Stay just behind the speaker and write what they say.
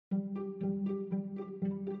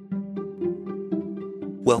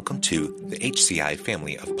Welcome to the HCI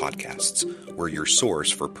family of podcasts. We're your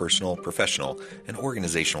source for personal, professional, and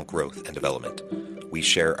organizational growth and development. We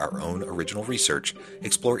share our own original research,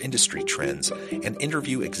 explore industry trends, and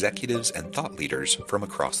interview executives and thought leaders from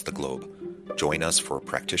across the globe. Join us for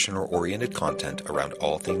practitioner-oriented content around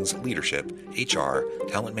all things leadership, HR,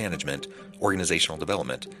 talent management, organizational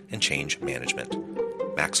development, and change management.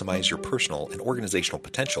 Maximize your personal and organizational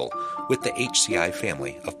potential with the HCI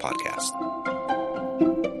family of podcasts.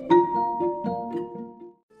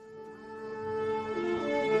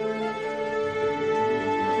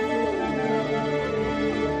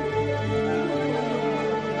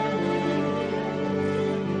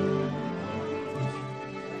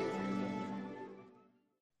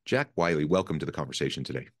 Jack Wiley, welcome to the conversation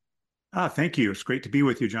today. Thank you. It's great to be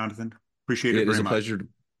with you, Jonathan. Appreciate it very much. It is a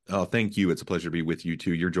pleasure. Thank you. It's a pleasure to be with you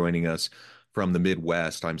too. You're joining us from the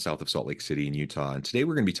Midwest. I'm south of Salt Lake City in Utah. And today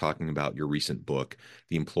we're going to be talking about your recent book,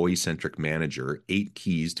 The Employee-Centric Manager, 8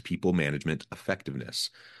 Keys to People Management Effectiveness.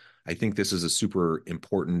 I think this is a super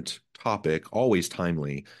important topic, always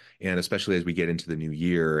timely, and especially as we get into the new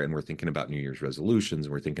year and we're thinking about New Year's resolutions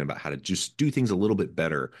and we're thinking about how to just do things a little bit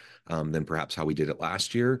better than perhaps how we did it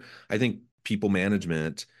last year. I think people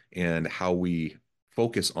management and how we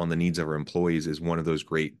focus on the needs of our employees is one of those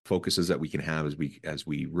great focuses that we can have as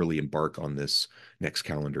we really embark on this next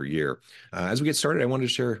calendar year. As we get started, I wanted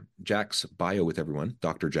to share Jack's bio with everyone.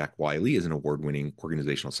 Dr. Jack Wiley is an award-winning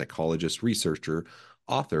organizational psychologist, researcher,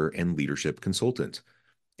 author, and leadership consultant.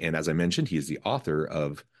 And as I mentioned, he is the author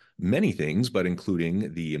of many things, but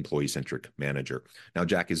including The Employee-Centric Manager. Now,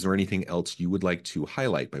 Jack, is there anything else you would like to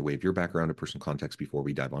highlight by way of your background or personal context before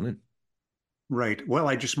we dive on in? Right. Well,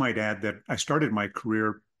 I just might add that I started my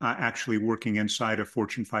career actually working inside of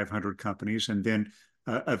Fortune 500 companies and then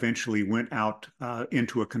eventually went out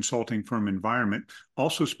into a consulting firm environment.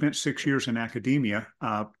 Also spent 6 years in academia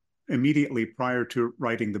immediately prior to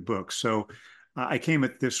writing the book. So I came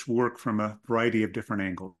at this work from a variety of different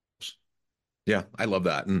angles. Yeah, I love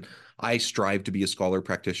that. And I strive to be a scholar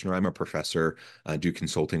practitioner. I'm a professor, do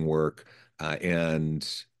consulting work, and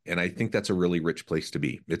I think that's a really rich place to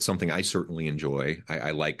be. It's something I certainly enjoy.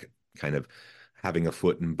 I like kind of having a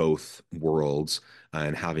foot in both worlds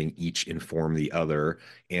and having each inform the other.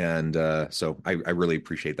 And so I really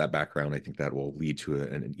appreciate that background. I think that will lead to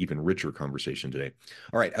an even richer conversation today.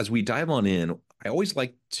 All right, as we dive on in, I always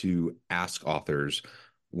like to ask authors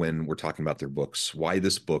when we're talking about their books, why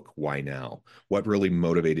this book, why now? What really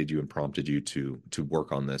motivated you and prompted you to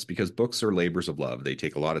work on this? Because books are labors of love. They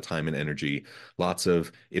take a lot of time and energy, lots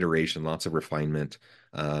of iteration, lots of refinement.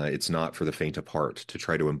 It's not for the faint of heart to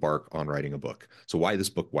try to embark on writing a book. So why this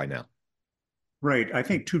book, why now? Right. I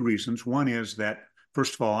think 2 reasons. One is that,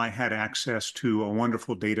 first of all, I had access to a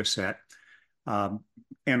wonderful data set,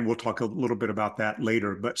 and we'll talk a little bit about that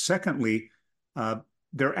later. But secondly,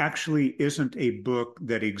 there actually isn't a book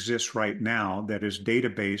that exists right now that is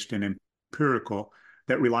data-based and empirical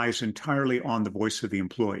that relies entirely on the voice of the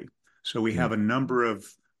employee. So we have a number of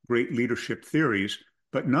great leadership theories,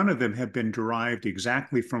 but none of them have been derived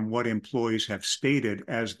exactly from what employees have stated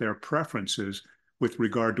as their preferences with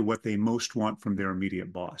regard to what they most want from their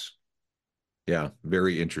immediate boss. Yeah,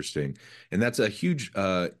 very interesting. And that's a huge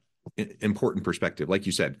important perspective. Like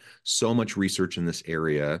you said, so much research in this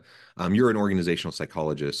area. You're an organizational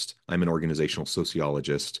psychologist. I'm an organizational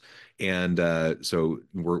sociologist. And so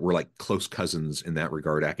we're like close cousins in that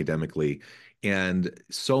regard academically. And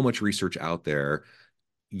so much research out there,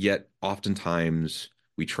 yet oftentimes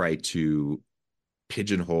we try to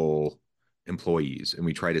pigeonhole employees and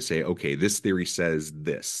we try to say, okay, this theory says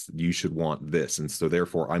this, you should want this. And so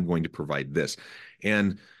therefore I'm going to provide this.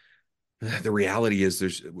 And the reality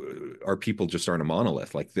is our people just aren't a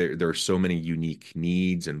monolith. Like there are so many unique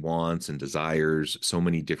needs and wants and desires, so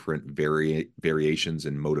many different variations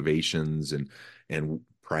and motivations and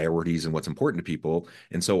priorities and what's important to people.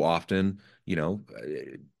 And so often,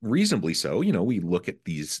 reasonably so, we look at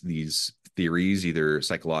these theories, either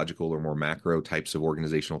psychological or more macro types of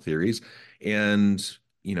organizational theories. And,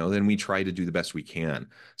 then we try to do the best we can.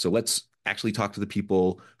 So let's actually talk to the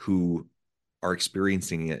people who are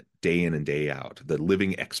experiencing it day in and day out, the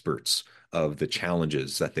living experts of the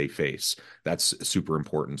challenges that they face. That's super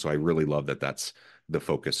important. So I really love that that's the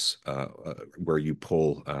focus where you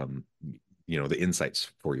pull, the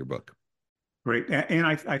insights for your book. Great. And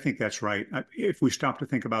I think that's right. If we stop to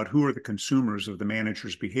think about who are the consumers of the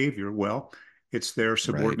manager's behavior, well, it's their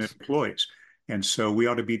subordinate employees. And so we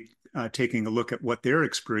ought to be taking a look at what their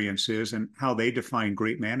experience is and how they define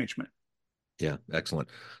great management. Yeah, excellent.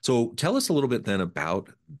 So tell us a little bit then about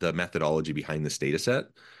the methodology behind this data set.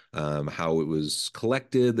 how it was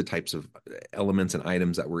collected, the types of elements and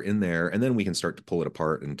items that were in there, and then we can start to pull it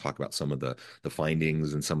apart and talk about some of the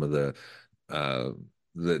findings and some of uh,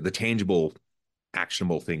 the tangible,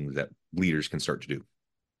 actionable things that leaders can start to do.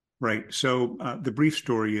 Right. So the brief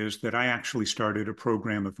story is that I actually started a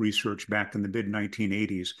program of research back in the mid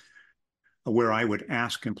 1980s where I would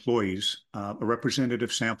ask employees, a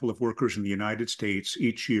representative sample of workers in the United States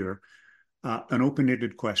each year, an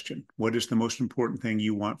open-ended question. What is the most important thing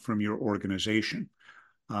you want from your organization?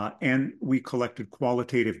 And we collected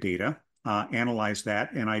qualitative data, analyzed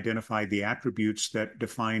that, and identified the attributes that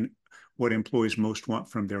define what employees most want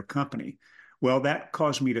from their company. Well, that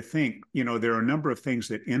caused me to think, there are a number of things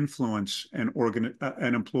that influence an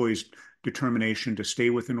employee's determination to stay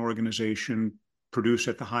with an organization, produce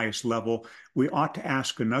at the highest level. We ought to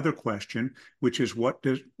ask another question, which is what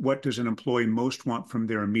does an employee most want from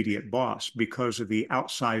their immediate boss, because of the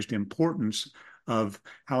outsized importance of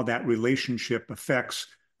how that relationship affects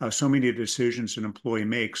so many decisions an employee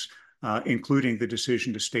makes, including the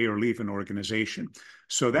decision to stay or leave an organization.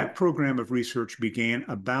 So that program of research began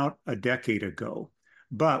about a decade ago.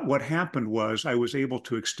 But what happened was I was able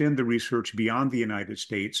to extend the research beyond the United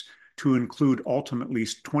States to include ultimately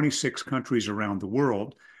 26 countries around the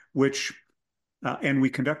world, which and we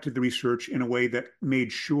conducted the research in a way that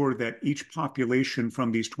made sure that each population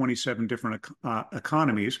from these 27 different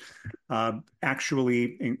economies,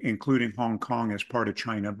 actually including Hong Kong as part of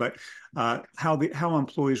China, but how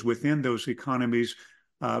employees within those economies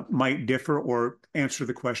might differ or answer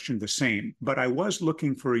the question the same. But I was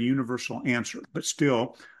looking for a universal answer, but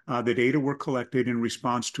still, the data were collected in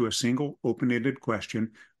response to a single open-ended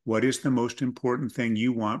question. What is the most important thing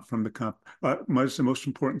you want from what is the most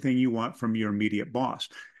important thing you want from your immediate boss?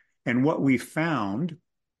 And what we found,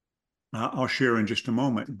 I'll share in just a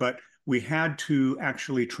moment, but we had to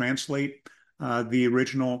actually translate the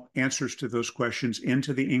original answers to those questions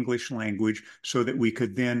into the English language so that we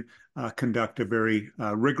could then conduct a very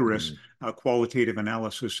rigorous qualitative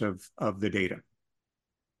analysis of the data.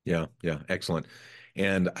 Yeah, yeah, excellent.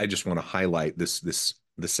 And I just want to highlight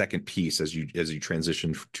the second piece as you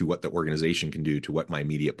transition to what the organization can do to what my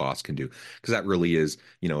immediate boss can do, because that really is,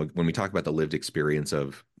 when we talk about the lived experience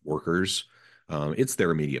of workers, it's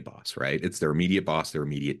their immediate boss, right? It's their immediate boss, their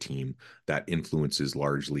immediate team that influences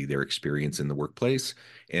largely their experience in the workplace.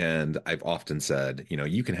 And I've often said,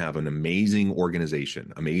 you can have an amazing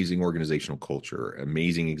organization, amazing organizational culture,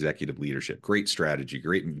 amazing executive leadership, great strategy,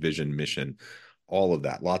 great vision, mission, all of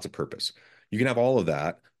that, lots of purpose. You can have all of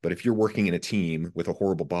that, but if you're working in a team with a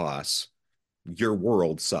horrible boss, your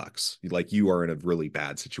world sucks. Like you are in a really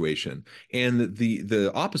bad situation. And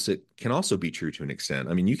the opposite can also be true to an extent.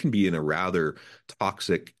 I mean, you can be in a rather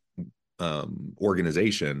toxic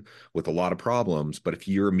organization with a lot of problems, but if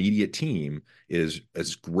your immediate team is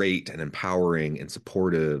great and empowering and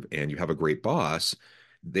supportive, and you have a great boss,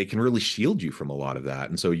 they can really shield you from a lot of that.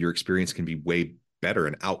 And so your experience can be way better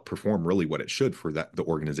and outperform really what it should for the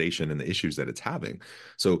organization and the issues that it's having.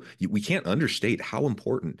 So we can't understate how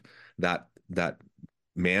important that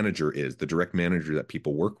manager is, the direct manager that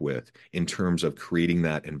people work with, in terms of creating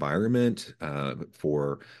that environment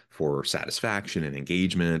for satisfaction and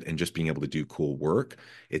engagement and just being able to do cool work.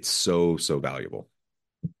 It's so valuable.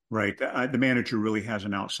 Right. The manager really has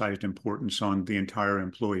an outsized importance on the entire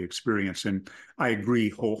employee experience. And I agree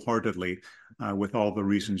wholeheartedly with all the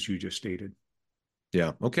reasons you just stated.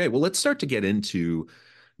 Yeah. Okay. Well, let's start to get into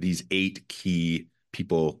these 8 key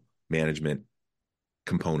people management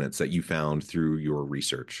components that you found through your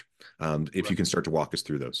research. If you can start to walk us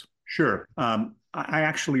through those. Sure. I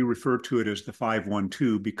actually refer to it as the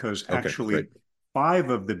 5-1-2 because Okay, actually great. five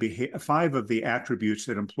of the attributes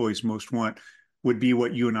that employees most want would be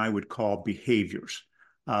what you and I would call behaviors.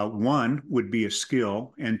 One would be a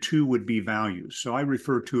skill, and two would be values. So I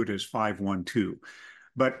refer to it as 5-1-2.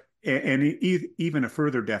 But even a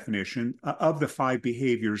further definition of the 5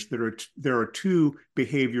 behaviors, there are 2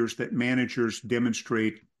 behaviors that managers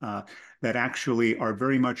demonstrate that actually are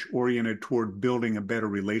very much oriented toward building a better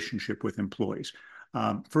relationship with employees.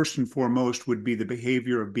 First and foremost would be the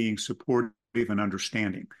behavior of being supportive and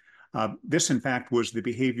understanding. This, in fact, was the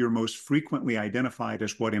behavior most frequently identified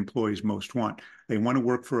as what employees most want. They want to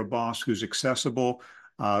work for a boss who's accessible,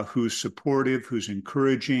 who's supportive, who's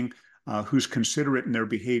encouraging, who's considerate in their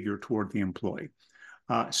behavior toward the employee.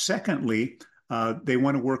 Secondly, they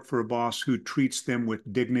want to work for a boss who treats them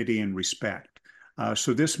with dignity and respect.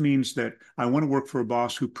 So this means that I want to work for a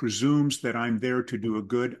boss who presumes that I'm there to do a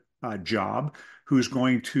good job, who's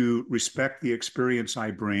going to respect the experience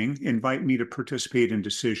I bring, invite me to participate in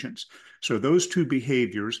decisions. So those 2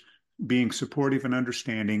 behaviors being supportive and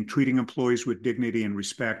understanding, treating employees with dignity and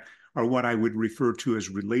respect are what I would refer to as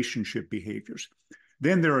relationship behaviors.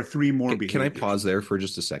 Then there are three more Can I behaviors. pause there for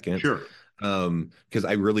just a second? Sure. Because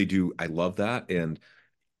I really do, I love that. And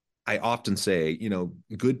I often say,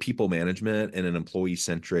 good people management and an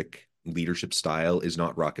employee-centric leadership style is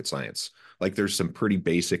not rocket science. Like there's some pretty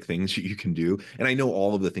basic things you can do. And I know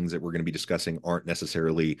all of the things that we're going to be discussing aren't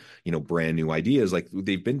necessarily, brand new ideas. Like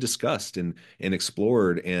they've been discussed and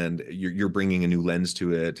explored, and you're bringing a new lens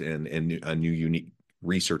to it and a new unique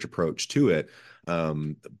research approach to it.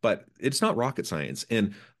 But it's not rocket science.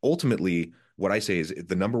 And ultimately, what I say is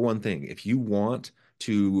the number one thing, if you want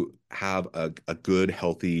to have a good,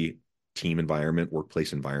 healthy team environment,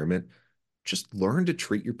 workplace environment, just learn to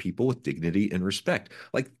treat your people with dignity and respect.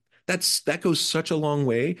 Like that goes such a long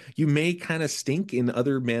way. You may kind of stink in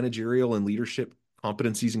other managerial and leadership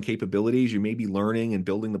competencies and capabilities. You may be learning and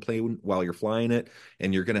building the plane while you're flying it,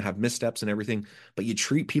 and you're going to have missteps and everything, but you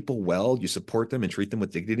treat people well, you support them and treat them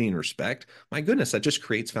with dignity and respect. My goodness, that just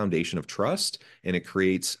creates foundation of trust, and it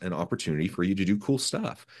creates an opportunity for you to do cool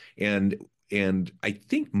stuff. And I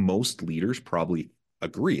think most leaders probably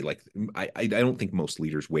agree. Like I don't think most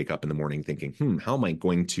leaders wake up in the morning thinking, how am I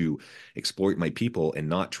going to exploit my people and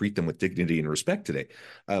not treat them with dignity and respect today?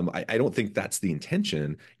 I don't think that's the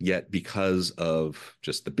intention yet, because of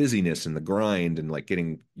just the busyness and the grind and like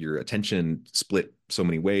getting your attention split so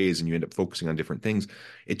many ways, and you end up focusing on different things.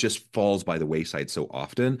 It just falls by the wayside so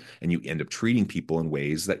often, and you end up treating people in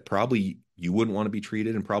ways that probably you wouldn't want to be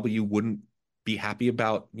treated, and probably you wouldn't be happy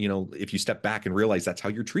about, if you step back and realize that's how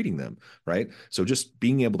you're treating them, right? So just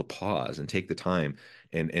being able to pause and take the time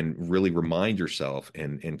and really remind yourself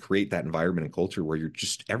and create that environment and culture where you're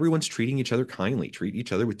just everyone's treating each other kindly, treat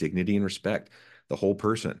each other with dignity and respect, the whole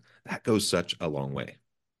person. That goes such a long way.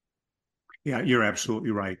 Yeah, you're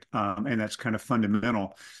absolutely right. And that's kind of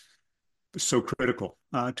fundamental, so critical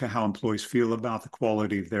to how employees feel about the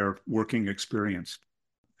quality of their working experience.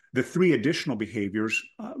 The three additional behaviors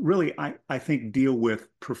really, I think, deal with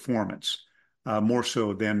performance more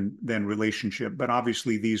so than relationship. But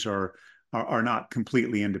obviously, these are not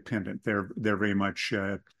completely independent. They're very much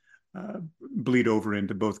bleed over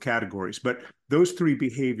into both categories. But those three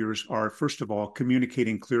behaviors are, first of all,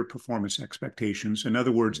 communicating clear performance expectations. In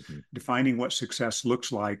other words, Mhm. defining what success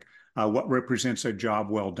looks like, what represents a job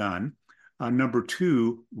well done. Number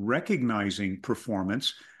two, recognizing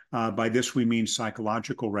performance. By this, we mean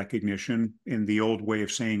psychological recognition in the old way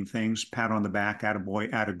of saying things, pat on the back,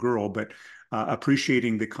 attaboy, attagirl, but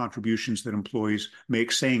appreciating the contributions that employees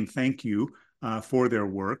make, saying thank you for their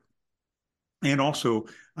work, and also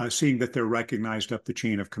seeing that they're recognized up the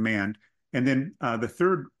chain of command. And then the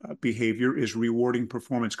third behavior is rewarding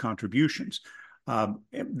performance contributions.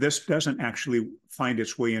 This doesn't actually find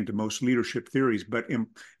its way into most leadership theories, but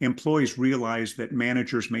employees realize that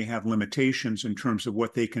managers may have limitations in terms of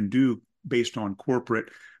what they can do based on corporate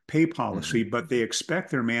pay policy, Mhm. but they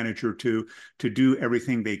expect their manager to do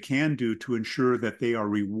everything they can do to ensure that they are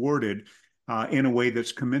rewarded in a way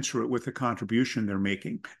that's commensurate with the contribution they're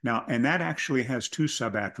making. Now, and that actually has two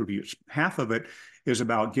sub-attributes. Half of it is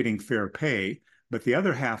about getting fair pay, but the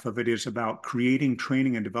other half of it is about creating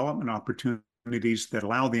training and development opportunities that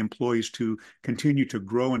allow the employees to continue to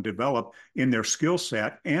grow and develop in their skill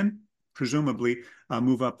set, and presumably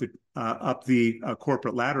move up the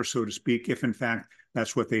corporate ladder, so to speak, if in fact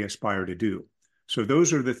that's what they aspire to do. So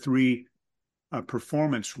those are the three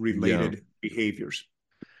performance Yeah. related behaviors.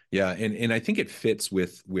 Yeah, and I think it fits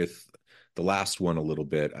with the last one a little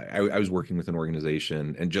bit. I was working with an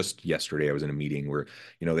organization, and just yesterday I was in a meeting where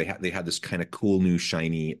they had this kind of cool new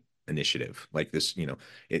shiny initiative like this.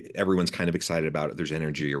 Everyone's kind of excited about it. There's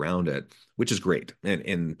energy around it, which is great.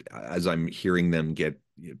 And as I'm hearing them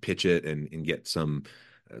pitch it and get some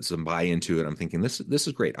buy into it, I'm thinking this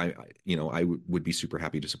is great. I would be super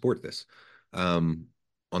happy to support this. Um,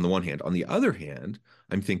 on the one hand. On the other hand,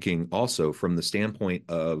 I'm thinking also from the standpoint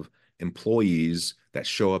of employees that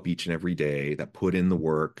show up each and every day, that put in the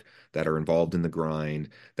work, that are involved in the grind,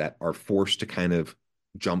 that are forced to kind of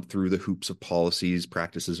jump through the hoops of policies,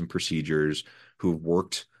 practices, and procedures, who've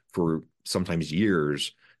worked for sometimes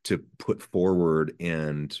years to put forward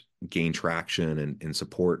and gain traction and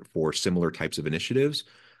support for similar types of initiatives.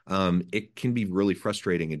 It can be really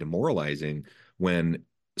frustrating and demoralizing when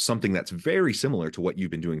something that's very similar to what you've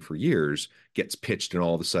been doing for years gets pitched, and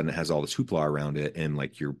all of a sudden it has all this hoopla around it, and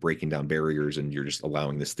like you're breaking down barriers and you're just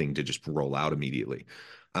allowing this thing to just roll out immediately.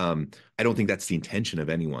 I don't think that's the intention of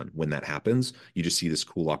anyone. When that happens, you just see this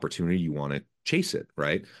cool opportunity, you want to chase it,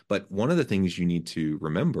 right? But one of the things you need to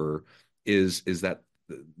remember is that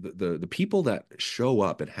the people that show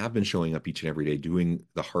up and have been showing up each and every day doing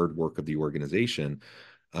the hard work of the organization,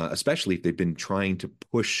 especially if they've been trying to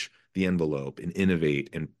push the envelope and innovate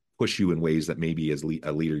and push you in ways that maybe as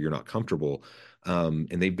a leader you're not comfortable, and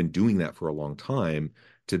they've been doing that for a long time,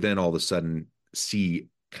 to then all of a sudden see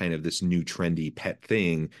kind of this new trendy pet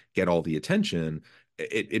thing get all the attention,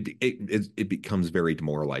 it becomes very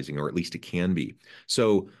demoralizing, or at least it can be.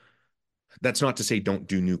 So that's not to say don't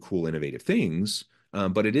do new, cool, innovative things.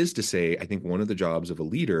 But it is to say, I think one of the jobs of a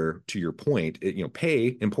leader, to your point,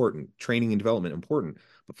 pay important, training and development important,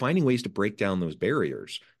 but finding ways to break down those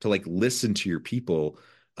barriers, to like listen to your people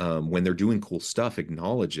when they're doing cool stuff,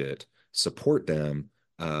 acknowledge it, support them,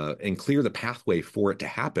 and clear the pathway for it to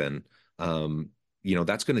happen.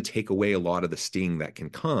 That's going to take away a lot of the sting that can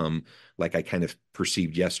come, like I kind of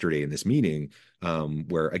perceived yesterday in this meeting,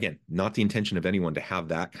 where, again, not the intention of anyone to have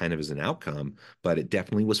that kind of as an outcome, but it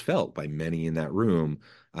definitely was felt by many in that room.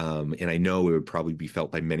 And I know it would probably be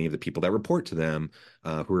felt by many of the people that report to them,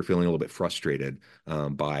 who are feeling a little bit frustrated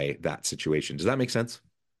by that situation. Does that make sense?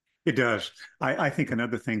 It does. I think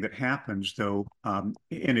another thing that happens, though,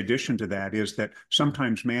 in addition to that, is that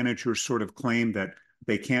sometimes managers sort of claim that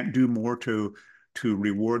they can't do more to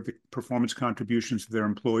reward the performance contributions of their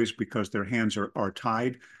employees because their hands are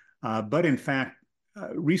tied. But in fact,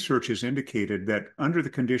 research has indicated that under the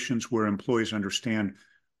conditions where employees understand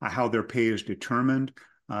how their pay is determined,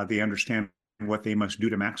 they understand what they must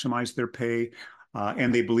do to maximize their pay,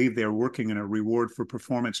 and they believe they're working in a reward for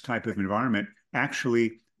performance type of environment,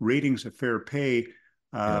 actually ratings of fair pay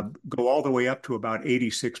Yeah. go all the way up to about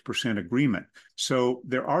 86% agreement. So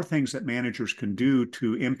there are things that managers can do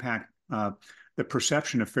to impact the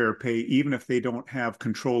perception of fair pay, even if they don't have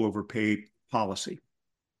control over pay policy.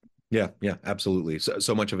 Yeah, absolutely.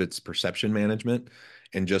 So much of it's perception management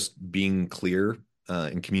and just being clear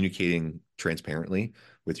and communicating transparently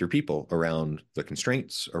with your people around the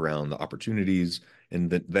constraints, around the opportunities, and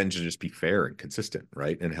then to just be fair and consistent,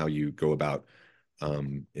 right? And how you go about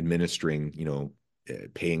administering,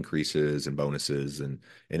 pay increases and bonuses and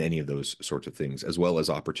any of those sorts of things, as well as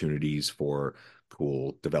opportunities for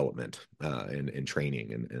cool development and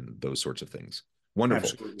training and those sorts of things. Wonderful.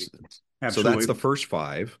 Absolutely. So that's the Absolutely. first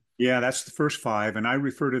five. Yeah, that's the first five. And I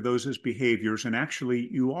refer to those as behaviors. And actually,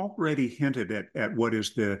 you already hinted at what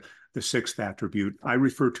is the sixth attribute. I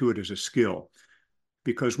refer to it as a skill,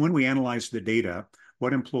 because when we analyzed the data,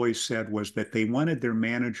 what employees said was that they wanted their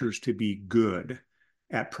managers to be good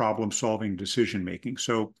at problem solving decision making.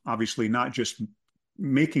 So obviously not just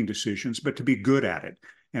making decisions, but to be good at it.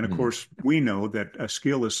 And of Mhm. course, we know that a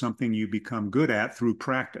skill is something you become good at through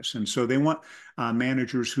practice. And so they want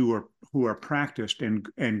managers who are practiced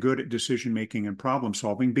and good at decision making and problem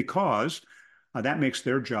solving, because that makes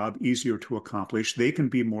their job easier to accomplish. They can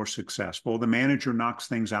be more successful. The manager knocks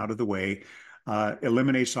things out of the way,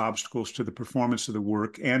 eliminates obstacles to the performance of the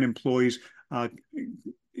work, and employees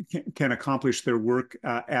can accomplish their work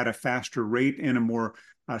at a faster rate in a more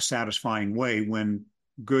satisfying way when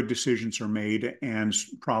good decisions are made and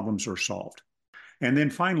problems are solved. And then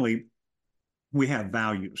finally, we have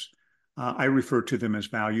values. I refer to them as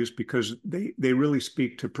values because they really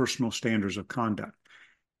speak to personal standards of conduct.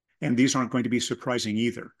 And these aren't going to be surprising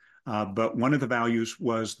either. But one of the values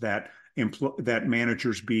was that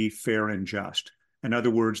managers be fair and just. In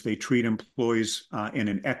other words, they treat employees in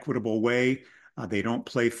an equitable way. They don't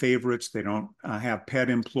play favorites. They don't have pet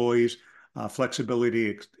employees.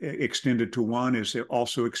 Flexibility extended to one is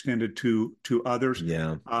also extended to others.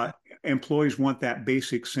 Yeah. Uh, Employees want that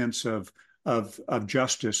basic sense of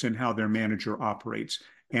justice in how their manager operates.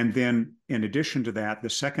 And then, in addition to that, the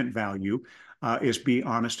second value is be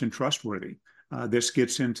honest and trustworthy. This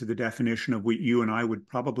gets into the definition of what you and I would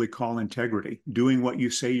probably call integrity, doing what you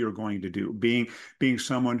say you're going to do, being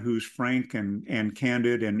someone who's frank and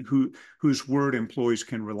candid, and whose word employees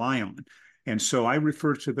can rely on. And so I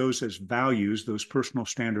refer to those as values, those personal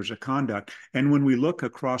standards of conduct. And when we look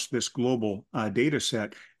across this global data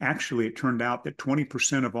set, actually it turned out that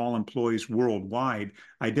 20% of all employees worldwide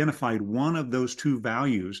identified one of those two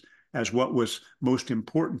values as what was most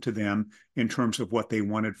important to them in terms of what they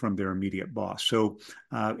wanted from their immediate boss. So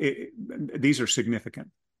these are significant.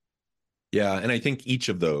 Yeah, and I think each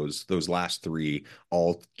of those last three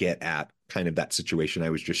all get at kind of that situation I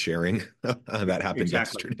was just sharing that happened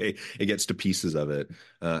Exactly. yesterday. It gets to pieces of it,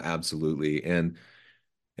 absolutely. And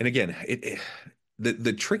again,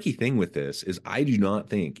 the tricky thing with this is I do not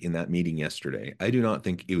think in that meeting yesterday, I do not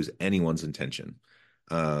think it was anyone's intention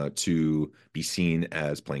to be seen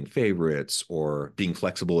as playing favorites or being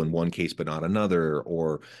flexible in one case but not another,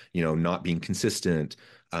 or not being consistent.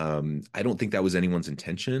 I don't think that was anyone's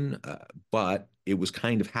intention, but it was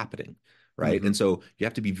kind of happening, right? Mm-hmm. And so you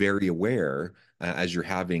have to be very aware as you're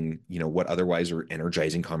having, what otherwise are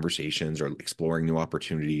energizing conversations or exploring new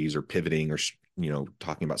opportunities or pivoting or,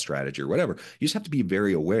 talking about strategy or whatever. You just have to be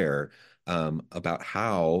very aware about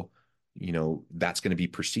how, that's going to be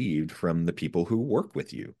perceived from the people who work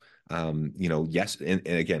with you. Yes. And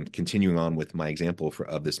again, continuing on with my example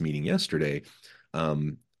of this meeting yesterday,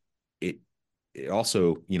 um, it, it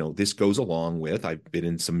also, this goes along with, I've been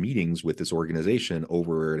in some meetings with this organization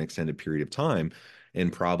over an extended period of time.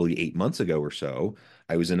 And probably 8 months ago or so,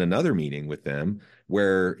 I was in another meeting with them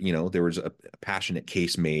where, there was a passionate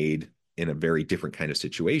case made in a very different kind of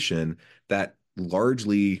situation that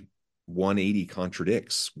largely 180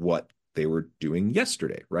 contradicts what they were doing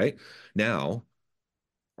yesterday, right? Now,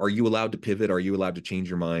 are you allowed to pivot? Are you allowed to change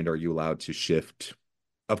your mind? Are you allowed to shift?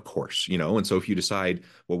 Of course, and so if you decide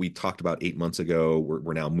what we talked about 8 months ago,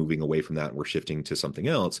 we're now moving away from that and we're shifting to something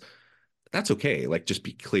else, that's okay. Like, just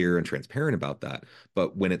be clear and transparent about that.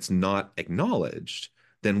 But when it's not acknowledged,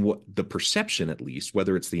 then what the perception, at least,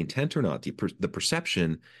 whether it's the intent or not, the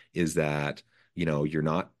perception is that, you're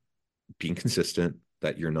not being consistent,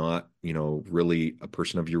 that you're not, really a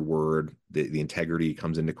person of your word, the integrity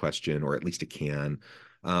comes into question, or at least it can.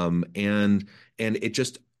 And it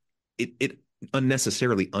just, it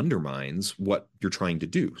unnecessarily undermines what you're trying to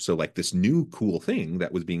do. So like this new cool thing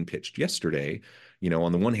that was being pitched yesterday,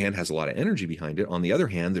 on the one hand has a lot of energy behind it. On the other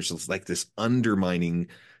hand, there's like this undermining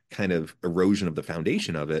kind of erosion of the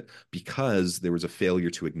foundation of it because there was a failure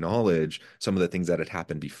to acknowledge some of the things that had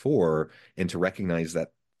happened before and to recognize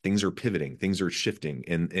that things are pivoting, things are shifting,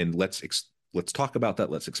 and let's talk about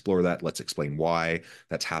that. Let's explore that. Let's explain why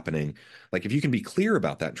that's happening. Like, if you can be clear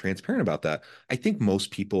about that and transparent about that, I think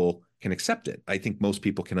most people can accept it. I think most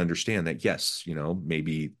people can understand that, yes,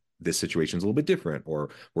 maybe this situation is a little bit different, or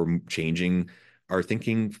we're changing our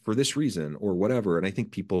thinking for this reason or whatever. And I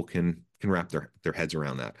think people can wrap their heads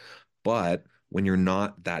around that. But when you're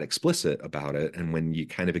not that explicit about it, and when you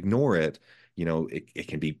kind of ignore it, it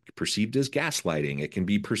can be perceived as gaslighting. It can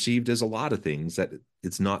be perceived as a lot of things that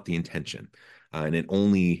it's not the intention. And it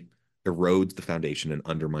only erodes the foundation and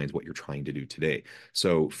undermines what you're trying to do today.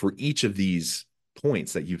 So for each of these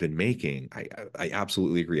points that you've been making, I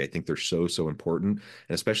absolutely agree. I think they're so important.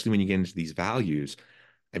 And especially when you get into these values,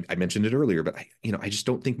 I mentioned it earlier, but I just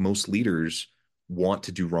don't think most leaders want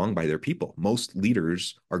to do wrong by their people. Most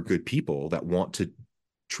leaders are good people that want to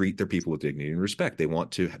treat their people with dignity and respect. They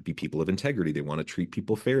want to be people of integrity. They want to treat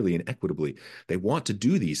people fairly and equitably. They want to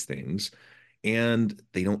do these things, and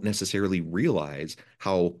they don't necessarily realize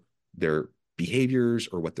how their behaviors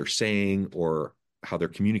or what they're saying or how they're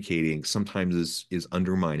communicating sometimes is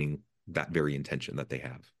undermining that very intention that they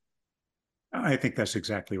have. I think that's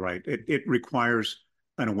exactly right. It requires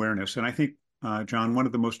an awareness. And I think, John, one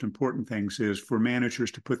of the most important things is for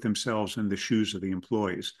managers to put themselves in the shoes of the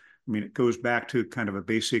employees. I mean, it goes back to kind of a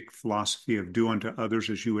basic philosophy of do unto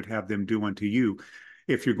others as you would have them do unto you.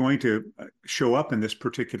 If you're going to show up in this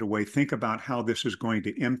particular way, think about how this is going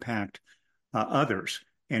to impact others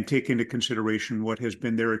and take into consideration what has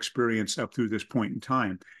been their experience up through this point in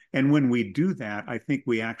time. And when we do that, I think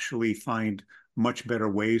we actually find much better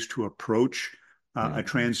ways to approach a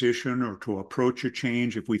transition or to approach a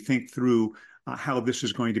change if we think through how this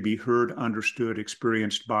is going to be heard, understood,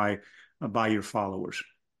 experienced by your followers.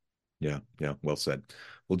 Yeah, yeah, well said.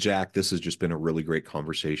 Well, Jack, this has just been a really great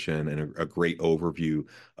conversation and a great overview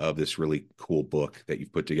of this really cool book that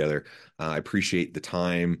you've put together. I appreciate the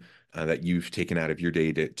time that you've taken out of your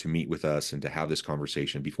day to meet with us and to have this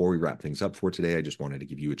conversation. Before we wrap things up for today, I just wanted to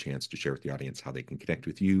give you a chance to share with the audience how they can connect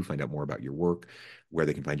with you, find out more about your work, where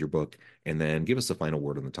they can find your book, and then give us the final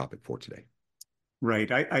word on the topic for today. Right.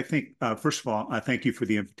 I think, first of all, I thank you for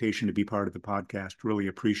the invitation to be part of the podcast. Really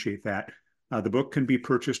appreciate that. The book can be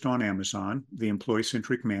purchased on Amazon, The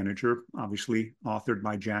Employee-Centric Manager, obviously authored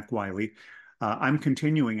by Jack Wiley. I'm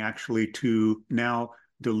continuing actually to now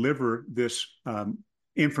deliver this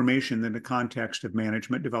information in the context of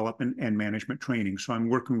management development and management training. So I'm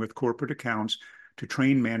working with corporate accounts to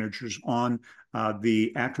train managers on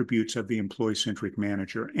the attributes of the employee-centric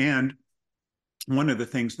manager. And one of the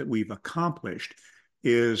things that we've accomplished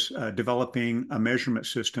is developing a measurement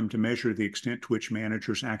system to measure the extent to which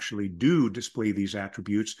managers actually do display these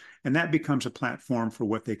attributes. And that becomes a platform for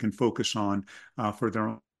what they can focus on for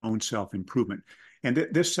their own self-improvement. And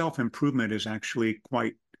this self-improvement is actually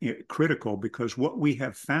quite critical because what we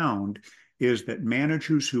have found is that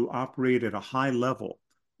managers who operate at a high level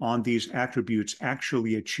on these attributes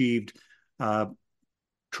actually achieved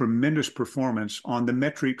tremendous performance on the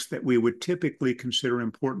metrics that we would typically consider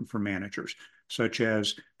important for managers, such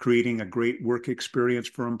as creating a great work experience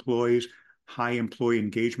for employees, high employee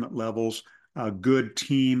engagement levels, good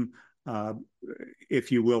team, uh,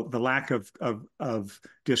 if you will, the lack of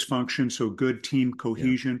dysfunction, so good team Yeah.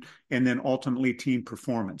 cohesion, and then ultimately team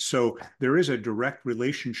performance. So there is a direct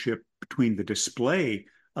relationship between the display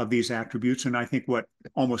of these attributes and I think what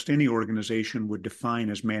almost any organization would define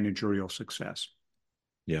as managerial success.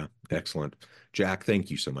 Yeah, excellent. Jack, thank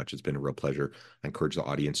you so much. It's been a real pleasure. I encourage the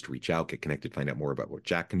audience to reach out, get connected, find out more about what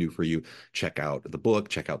Jack can do for you. Check out the book,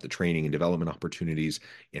 check out the training and development opportunities.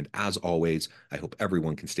 And as always, I hope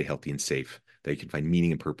everyone can stay healthy and safe, that you can find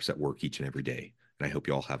meaning and purpose at work each and every day. And I hope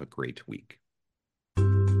you all have a great week.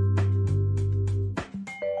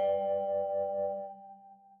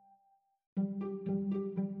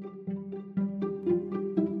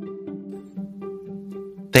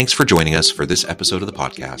 Thanks for joining us for this episode of the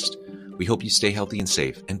podcast. We hope you stay healthy and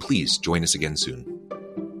safe, and please join us again soon.